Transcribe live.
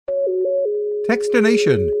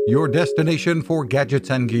Techstination, your destination for gadgets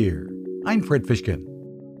and gear. I'm Fred Fishkin.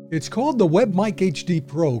 It's called the WebMic HD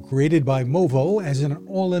Pro, created by Movo as an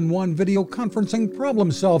all-in-one video conferencing problem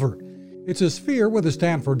solver. It's a sphere with a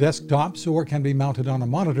stand for desktops or can be mounted on a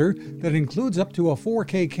monitor that includes up to a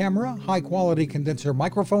 4K camera, high-quality condenser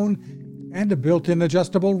microphone, and a built-in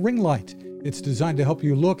adjustable ring light. It's designed to help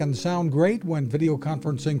you look and sound great when video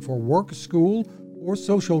conferencing for work, school, or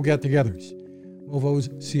social get-togethers. Movo's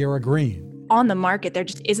Sierra Green. On the market, there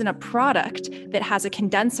just isn't a product that has a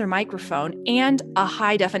condenser microphone and a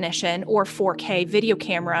high definition or 4K video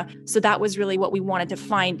camera. So that was really what we wanted to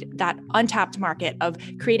find, that untapped market of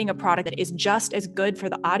creating a product that is just as good for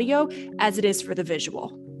the audio as it is for the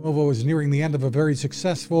visual. Movo is nearing the end of a very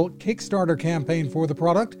successful Kickstarter campaign for the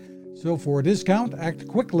product. So for a discount, act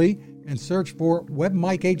quickly and search for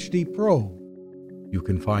WebMic HD Pro. You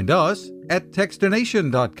can find us at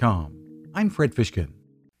Techstination.com. I'm Fred Fishkin.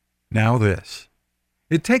 Now this.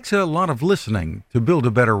 It takes a lot of listening to build a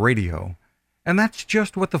better radio, and that's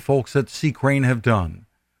just what the folks at C. Crane have done.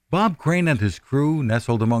 Bob Crane and his crew,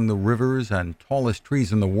 nestled among the rivers and tallest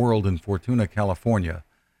trees in the world in Fortuna, California,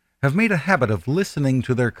 have made a habit of listening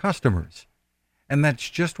to their customers. And that's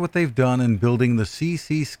just what they've done in building the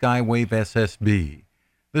CC Skywave SSB,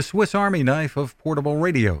 the Swiss Army knife of portable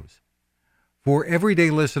radios. For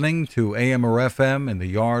everyday listening to AM or FM in the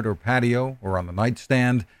yard or patio or on the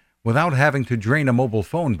nightstand, without having to drain a mobile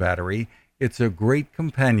phone battery, it's a great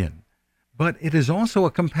companion. But it is also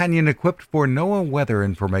a companion equipped for NOAA weather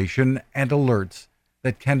information and alerts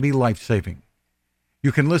that can be life-saving.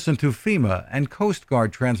 You can listen to FEMA and Coast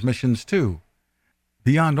Guard transmissions too.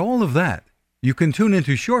 Beyond all of that, you can tune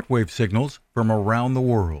into shortwave signals from around the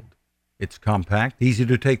world. It's compact, easy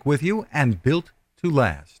to take with you, and built to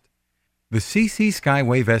last. The CC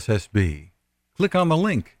Skywave SSB. Click on the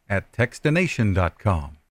link at Techstination.com.